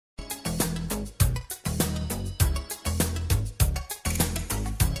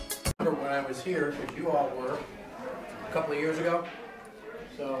When I was here, because you all were, a couple of years ago.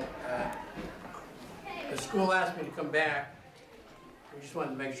 So the school asked me to come back. We just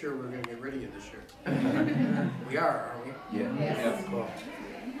wanted to make sure we were going to get rid of you this year. We are, aren't we? Yeah. Yes. Cool.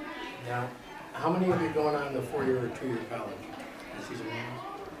 Now, how many of you are going on the 4-year or 2-year college?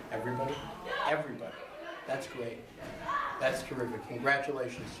 Everybody? Everybody. That's great. That's terrific.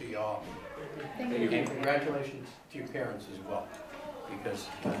 Congratulations to you all. Thank you. And congratulations to your parents as well, because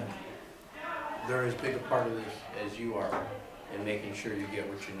they're as big a part of this as you are in making sure you get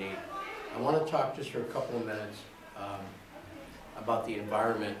what you need. I want to talk just for a couple of minutes about the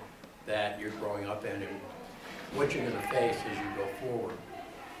environment that you're growing up in and what you're going to face as you go forward.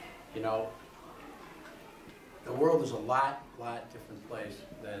 You know, the world is a lot different place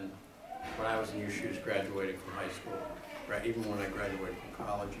than when I was in your shoes graduating from high school, right? Even when I graduated from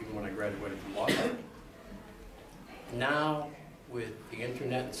college, even when I graduated from law school. Now, with the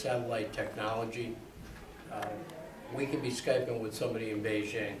internet and satellite technology, we can be Skyping with somebody in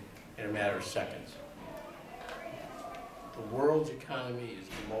Beijing in a matter of seconds. The world's economy is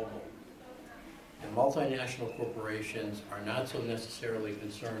global, and multinational corporations are not so necessarily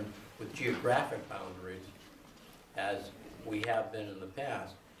concerned with geographic boundaries as we have been in the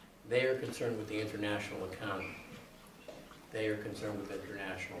past. They are concerned with the international economy. They are concerned with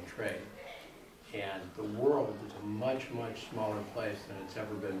international trade. And the world is a much smaller place than it's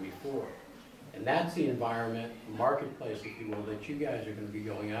ever been before. And that's the environment, marketplace, if you will, that you guys are going to be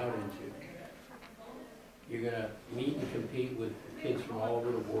going out into. You're going to meet and compete with kids from all over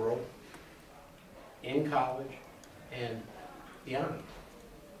the world, in college, and beyond.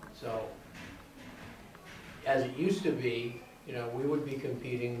 So, as it used to be, you know, we would be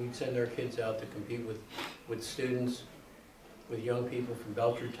competing, we'd send our kids out to compete with students, with young people from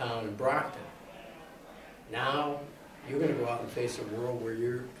Belchertown and Brockton. Now, you're going to go out and face a world where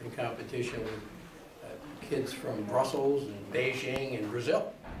you're in competition with kids from Brussels and Beijing and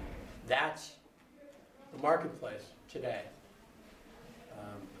Brazil. That's the marketplace today.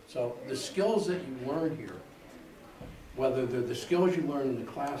 So the skills that you learn here, whether they're the skills you learn in the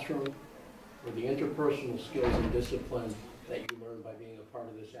classroom or the interpersonal skills and discipline that you learn by being a part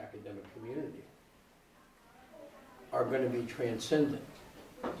of this academic community, are going to be transcendent.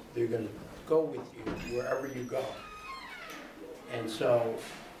 They're going to go with you wherever you go. And so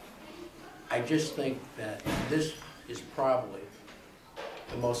I just think that this is probably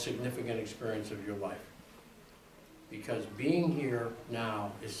the most significant experience of your life. Because being here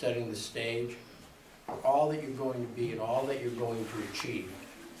now is setting the stage for all that you're going to be and all that you're going to achieve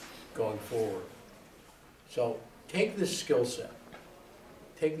going forward. So take this skill set,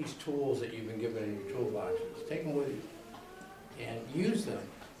 take these tools that you've been given in your toolboxes, take them with you and use them,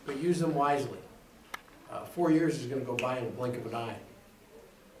 but use them wisely. 4 years is going to go by in a blink of an eye,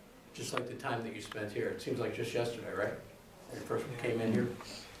 just like the time that you spent here. It seems like just yesterday, right? When you first came in here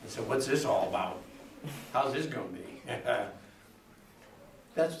and said, what's this all about? How's this going to be?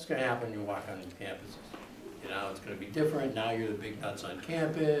 That's what's going to happen when you walk on these campuses. You know, it's going to be different. Now you're the big nuts on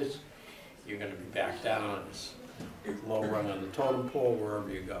campus. You're going to be back down on this low rung on the totem pole wherever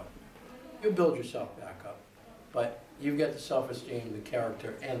you go. You'll build yourself back up. But you've got the self-esteem, the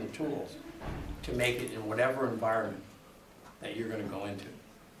character, and the tools to make it in whatever environment that you're going to go into.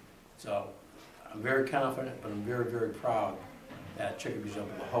 So I'm very confident, but I'm very proud that Chicopee's able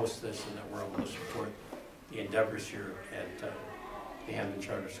to host this and that we're able to support the endeavors here at the Hampden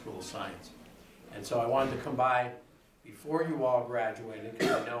Charter School of Science. And so I wanted to come by before you all graduated,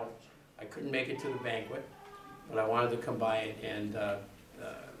 because I know I couldn't make it to the banquet, but I wanted to come by and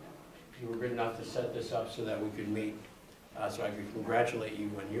you were good enough to set this up so that we could meet, so I could congratulate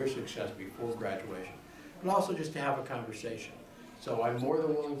you on your success before graduation, but also just to have a conversation. So I'm more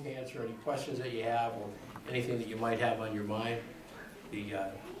than willing to answer any questions that you have or anything that you might have on your mind.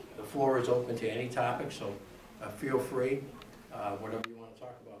 The floor is open to any topic, so feel free, whatever you want to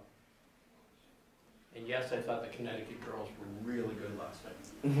talk about. And yes, I thought the Connecticut girls were really good last night.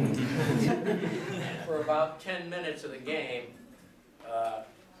 For about 10 minutes of the game, I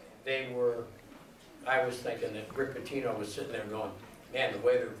was thinking that Rick Pitino was sitting there going, man, the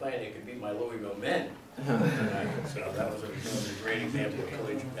way they're playing, they could beat my Louisville men. So that was a great example of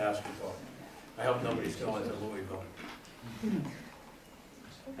collegiate basketball. I hope nobody's going to Louisville.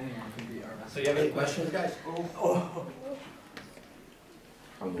 Anyone can be our So you have any questions, guys?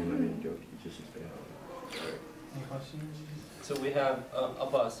 I'm going to joke. Any questions? So we have a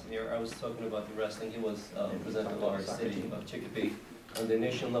bus here. I was talking about the wrestling. He was president of our city of Chicopee on the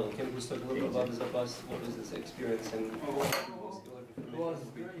nation level. Can you just talk a little bit about this bus? What was this experience and what was It was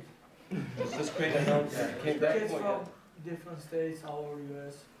great. Is this great? I know came back. different states all over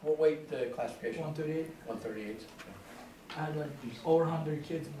US. What weight classification? 138. 138. I had like over 100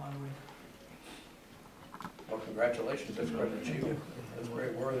 kids in 1 week. Well, congratulations, that's quite an achievement. That's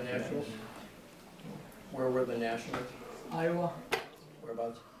great. Where are the nationals? Where were the nationals? Iowa,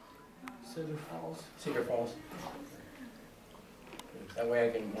 Whereabouts? Cedar Falls. Cedar Falls. That way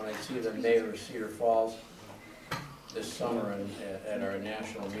I can, when I see the mayor of Cedar Falls this summer and at our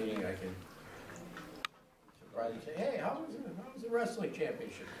national meeting, I can surprise and say, hey, how was the wrestling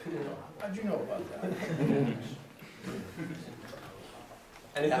championship? How'd you know about that?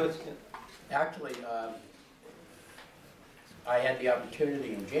 Any Yeah. questions? Actually, I had the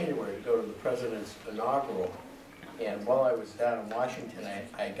opportunity in January to go to the president's inaugural, and while I was down in Washington,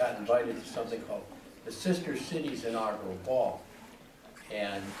 I got invited to something called the Sister Cities Inaugural Ball.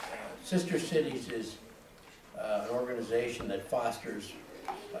 And Sister Cities is an organization that fosters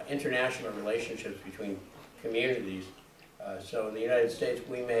international relationships between communities. So in the United States,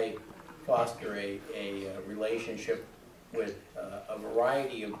 we may foster a relationship with a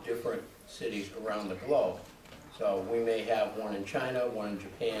variety of different cities around the globe. So we may have one in China, one in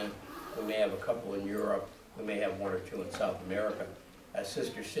Japan, we may have a couple in Europe, we may have one or two in South America as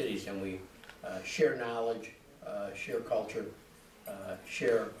sister cities, and we share knowledge, share culture,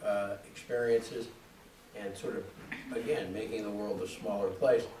 share experiences, and sort of, again, making the world a smaller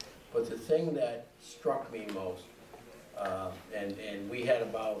place. But the thing that struck me most, and we had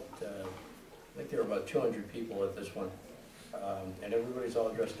about, I think there were about 200 people at this one, and everybody's all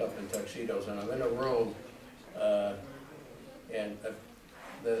dressed up in tuxedos, and I'm in a room, and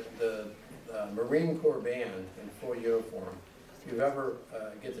the Marine Corps band in full uniform. If you ever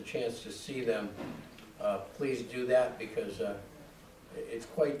get the chance to see them, please do that, because it's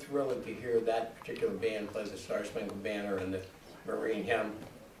quite thrilling to hear that particular band play the Star Spangled Banner and the Marine hymn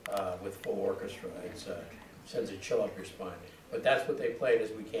with full orchestra. It sends a chill up your spine. But that's what they played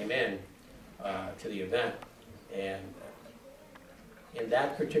as we came in to the event. And in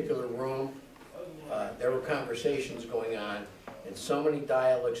that particular room, there were conversations going on in so many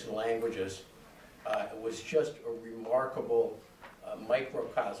dialects and languages. It was just a remarkable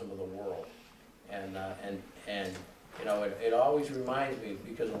microcosm of the world. And you know, it always reminds me,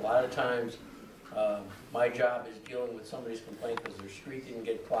 because a lot of times my job is dealing with somebody's complaint because their street didn't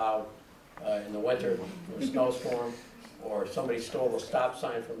get plowed in the winter from a snowstorm, or somebody stole the stop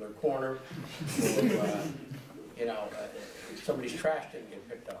sign from their corner, or, you know, somebody's trash didn't get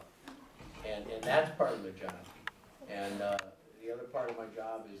picked up. And that's part of the job. And the other part of my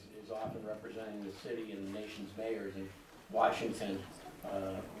job is often representing the city and the nation's mayors in Washington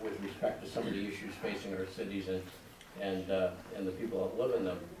with respect to some of the issues facing our cities and the people that live in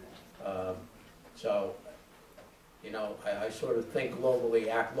them. So, you know, I sort of think globally,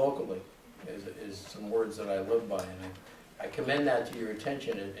 act locally, is some words that I live by. And I commend that to your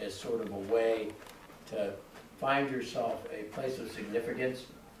attention as sort of a way to find yourself a place of significance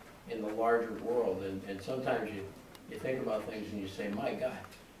in the larger world. And sometimes you think about things and you say, my God,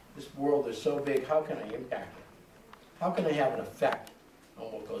 this world is so big, how can I impact it? How can I have an effect on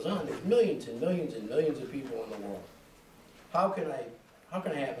what goes on? There's millions and millions and millions of people in the world. How can I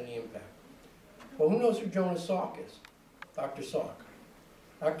have any impact? Well, who knows who Jonas Salk is? Dr. Salk.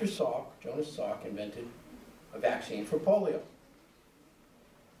 Dr. Salk, Jonas Salk, invented a vaccine for polio.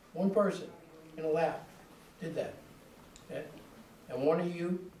 One person in a lab did that. Okay? And one of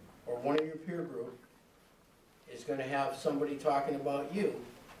you, or one of your peer group, is going to have somebody talking about you,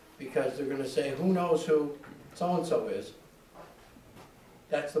 because they're going to say, who knows who so-and-so is?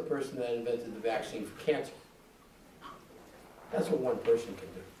 That's the person that invented the vaccine for cancer. That's what one person can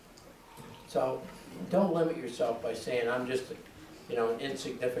do. So don't limit yourself by saying, I'm just, you know, an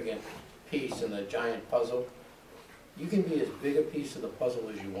insignificant piece in the giant puzzle. You can be as big a piece of the puzzle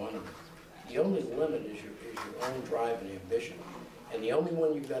as you want to be. The only limit is your own drive and ambition. And the only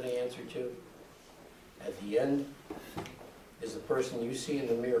one you've got to answer to at the end is the person you see in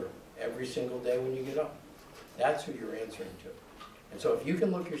the mirror every single day when you get up. That's who you're answering to. And so if you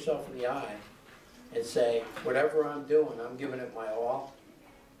can look yourself in the eye and say, whatever I'm doing, I'm giving it my all.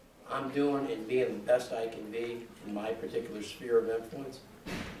 I'm doing and being the best I can be in my particular sphere of influence.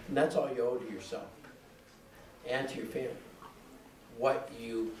 And that's all you owe to yourself and to your family. What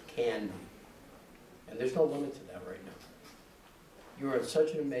you can be. And there's no limit to that right now. You are in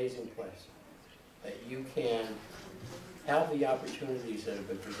such an amazing place that you can have the opportunities that have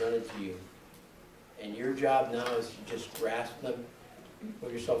been presented to you. And your job now is to just grasp them,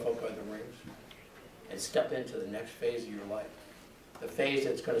 pull yourself up by the rings, and step into the next phase of your life. The phase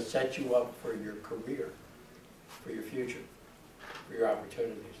that's going to set you up for your career, for your future, for your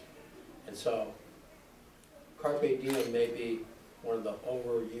opportunities. And so, carpe diem may be one of the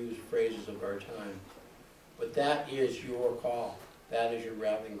overused phrases of our time, but that is your call. That is your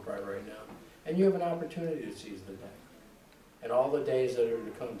rallying cry right now. And you have an opportunity to seize the day and all the days that are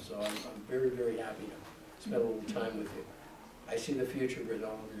to come. So I'm very, very happy to spend a little time with you. I see the future written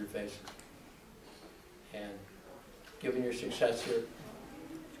all over your faces. And given your success here,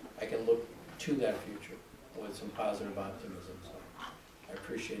 I can look to that future with some positive optimism. So I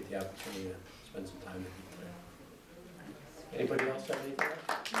appreciate the opportunity to spend some time with you today. Anybody else have anything else?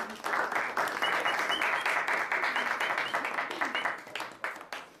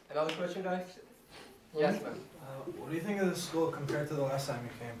 Another question, guys? Yes, ma'am. What do you think of the school compared to the last time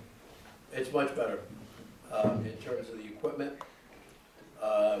you came? It's much better in terms of the equipment.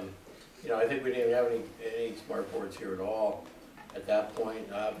 You know, I think we didn't have any smart boards here at all at that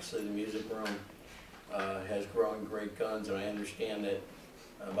point. Obviously, the music room has grown great guns, and I understand that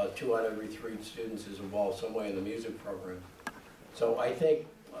about 2 out of every 3 students is involved some way in the music program. So I think,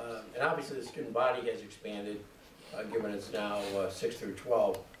 and obviously the student body has expanded, given it's now 6 through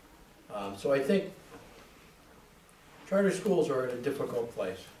 12. So I think charter schools are in a difficult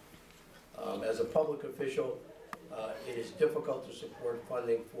place. As a public official, it is difficult to support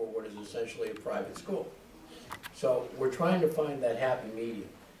funding for what is essentially a private school. So we're trying to find that happy medium.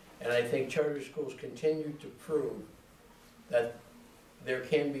 And I think charter schools continue to prove that there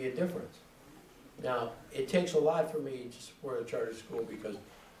can be a difference. Now, it takes a lot for me to support a charter school because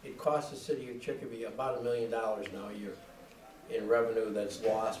it costs the city of Chicopee about $1 million now a year in revenue that's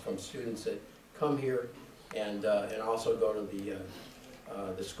lost from students that come here and also go to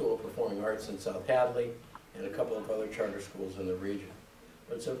the School of Performing Arts in South Hadley and a couple of other charter schools in the region.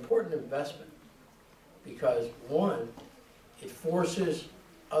 But it's an important investment because, one, it forces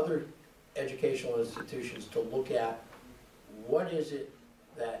other educational institutions to look at what is it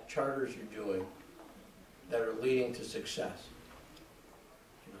that charters are doing that are leading to success.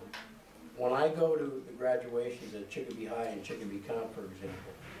 You know, when I go to the graduations at Chicopee High and Chicopee Comp, for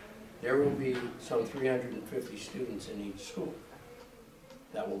example, there will be some 350 students in each school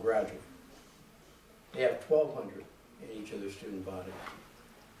that will graduate. They have 1,200 in each of their student bodies.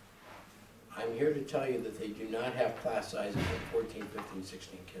 I'm here to tell you that they do not have class sizes of 14, 15,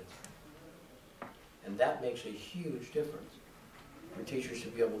 16 kids. And that makes a huge difference for teachers to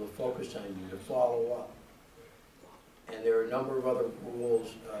be able to focus on you, to follow up. And there are a number of other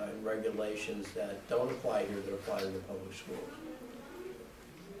rules and regulations that don't apply here that apply to the public schools.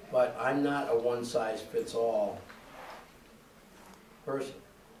 But I'm not a one-size-fits-all person.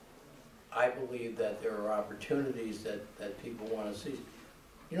 I believe that there are opportunities that people want to see.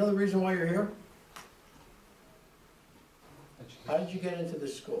 You know the reason why you're here? How did you get into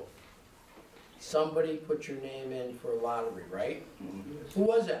this school? Somebody put your name in for a lottery, right? Who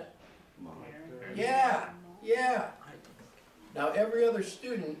was that? Mom. Yeah, yeah. Now every other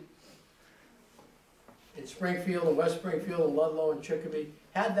student in Springfield and West Springfield and Ludlow and Chicopee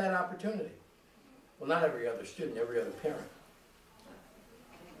had that opportunity. Well, not every other student, every other parent.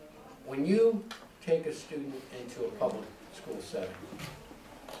 When you take a student into a public school setting,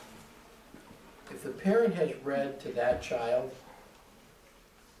 if the parent has read to that child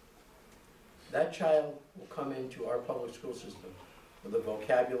will come into our public school system with a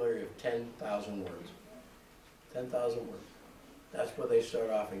vocabulary of 10,000 words. 10,000 words. That's where they start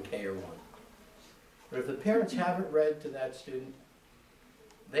off in K or 1. But if the parents haven't read to that student,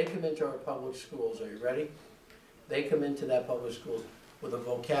 they come into our public schools, are you ready? They come into that public schools with a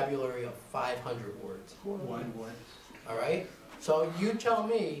vocabulary of 500 words. One word. All right? So you tell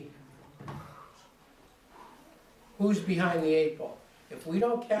me who's behind the 8 ball. If we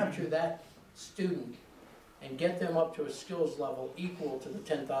don't capture that student and get them up to a skills level equal to the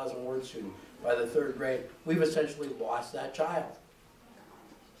 10,000 word student by the 3rd grade, we've essentially lost that child.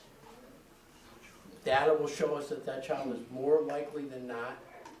 Data will show us that that child is more likely than not,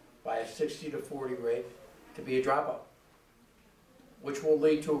 by a 60 to 40 rate, to be a dropout, which will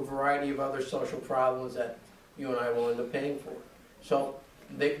lead to a variety of other social problems that you and I will end up paying for. So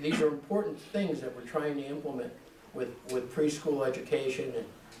these are important things that we're trying to implement with preschool education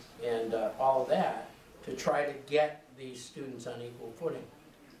and all of that to try to get these students on equal footing.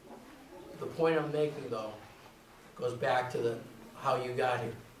 The point I'm making, though, goes back to how you got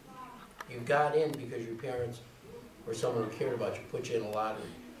here. You got in because your parents or someone who cared about you put you in a lottery.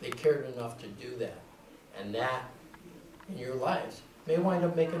 They cared enough to do that. And that, in your lives, may wind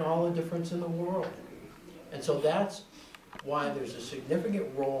up making all the difference in the world. And so that's why there's a significant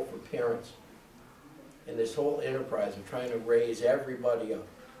role for parents in this whole enterprise of trying to raise everybody up.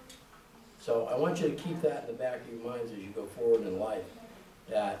 So I want you to keep that in the back of your minds as you go forward in life,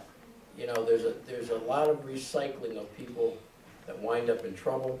 that you know, there's a lot of recycling of people that wind up in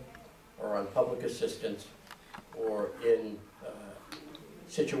trouble or on public assistance or in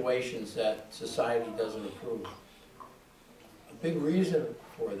situations that society doesn't approve. A big reason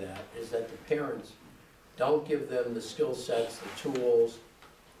for that is that the parents don't give them the skill sets, the tools,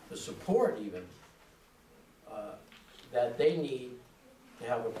 the support even, that they need to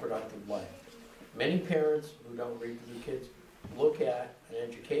have a productive life. Many parents who don't read to their kids look at an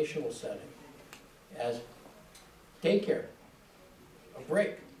educational setting as daycare, a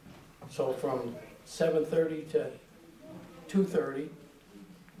break. So from 7:30 to 2:30,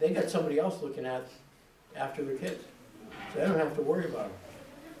 they got somebody else looking after their kids. So they don't have to worry about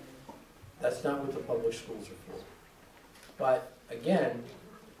them. That's not what the public schools are for. But again,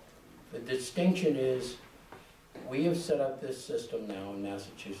 the distinction is we have set up this system now in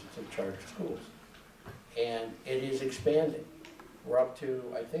Massachusetts of charter schools. And it is expanding. We're up to,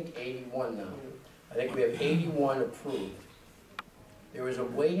 I think, 81 now. I think we have 81 approved. There is a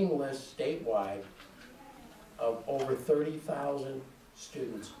waiting list statewide of over 30,000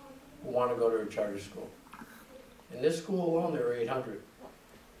 students who want to go to a charter school. In this school alone, there are 800.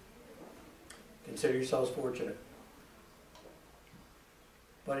 Consider yourselves fortunate.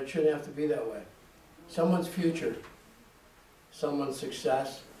 But it shouldn't have to be that way. Someone's future, someone's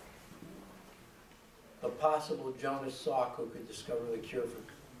success, the possible Jonas Salk who could discover the cure for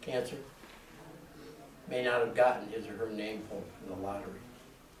cancer may not have gotten his or her name pulled in the lottery.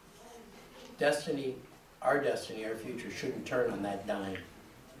 Destiny, our future shouldn't turn on that dime,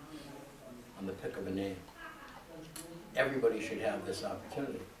 on the pick of a name. Everybody should have this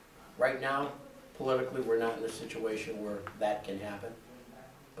opportunity. Right now, politically, we're not in a situation where that can happen,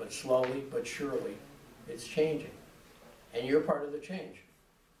 but slowly but surely, it's changing. And you're part of the change.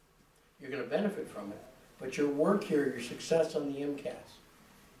 You're going to benefit from it, but your work here, your success on the MCAS,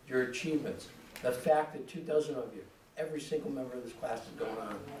 your achievements, the fact that 24 of you, every single member of this class is going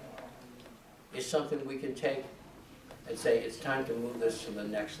on, is something we can take and say, it's time to move this to the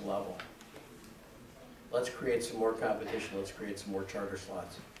next level. Let's create some more competition, let's create some more charter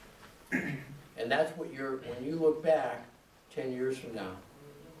slots. And that's what when you look back 10 years from now,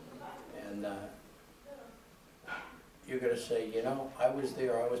 and you're going to say, you know, I was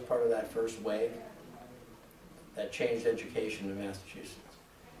there, I was part of that first wave that changed education in Massachusetts.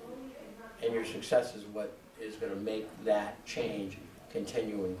 And your success is what is going to make that change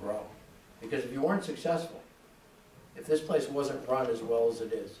continue and grow. Because if you weren't successful, if this place wasn't run as well as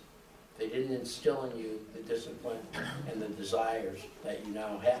it is, they didn't instill in you the discipline and the desires that you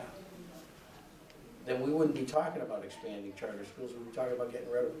now have, then we wouldn't be talking about expanding charter schools, we'd be talking about getting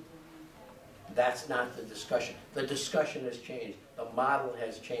rid of them. That's not the discussion. The discussion has changed, the model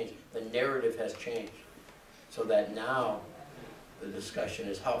has changed, the narrative has changed. So that now the discussion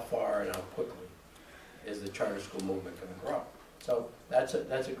is how far and how quickly is the charter school movement going to grow. So that's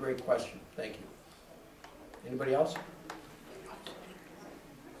a great question. Thank you. Anybody else?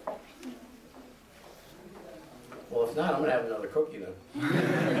 Well, if not, I'm going to have another cookie then.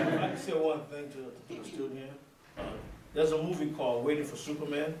 I can say one thing to the student here. There's a movie called Waiting for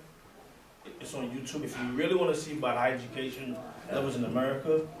Superman. It's on YouTube. If you really want to see about high education levels in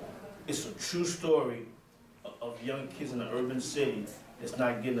America, it's a true story of young kids in an urban city that's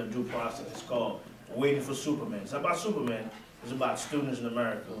not getting a due process. It's called Waiting for Superman. It's not about Superman, it's about students in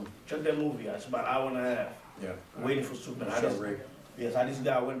America. Check that movie out. It's about an hour and a half. Yeah. Waiting for Superman. How this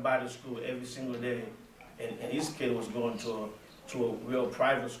guy went by the school every single day, and his kid was going to a real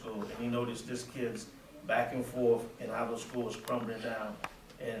private school, and he noticed this kid's back and forth and how the school was crumbling down.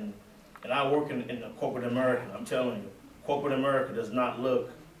 And I work in the corporate America. I'm telling you, corporate America does not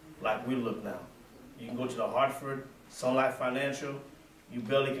look like we look now. You can go to the Hartford, Sun Life Financial, you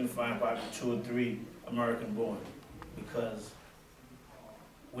barely can find probably 2 or 3 American born, because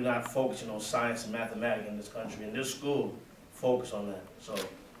we're not focusing on science and mathematics in this country. And this school focus on that. So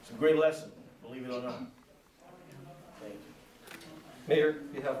it's a great lesson, believe it or not. Thank you. Mayor, on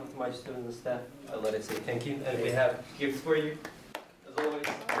behalf of my students and staff, I'd like to say thank you. And we have gifts for you, as always.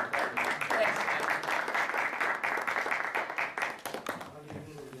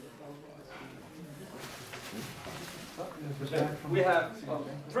 We have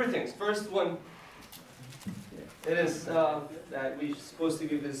 3 things. First one, it is that we're supposed to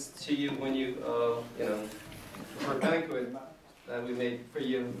give this to you when you, for a banquet that we made for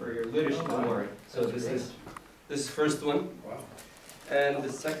you for your leadership award. So this is first one. Wow. And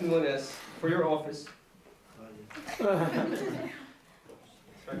the second one is for your office. Let's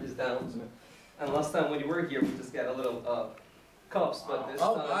write this down. And last time when you were here, we just got a little cups, but this time.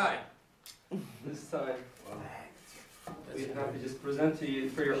 Oh my! This time. Wow. we have to just present to you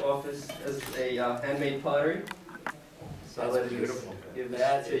for your office as a handmade pottery. So That's let's beautiful. give That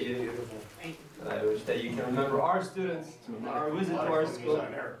that is to you. beautiful. I wish that you can remember our students, our visit to our school.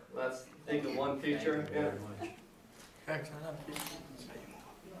 Let's take the one picture. Yeah.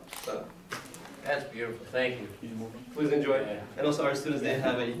 So That's beautiful, thank you. please enjoy. And also our students, they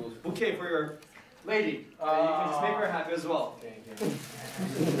have a bouquet for your lady. You can just make her happy as well. Thank you.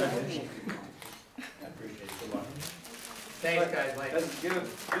 I appreciate it. Good luck. Thanks, guys. Mike. Let's give a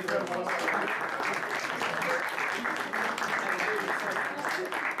big round of applause.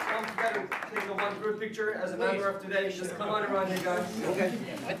 Don't forget to take a one group picture as a member of today. Just come on around here, guys. Okay.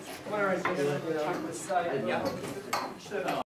 Come on around here. You know, this side.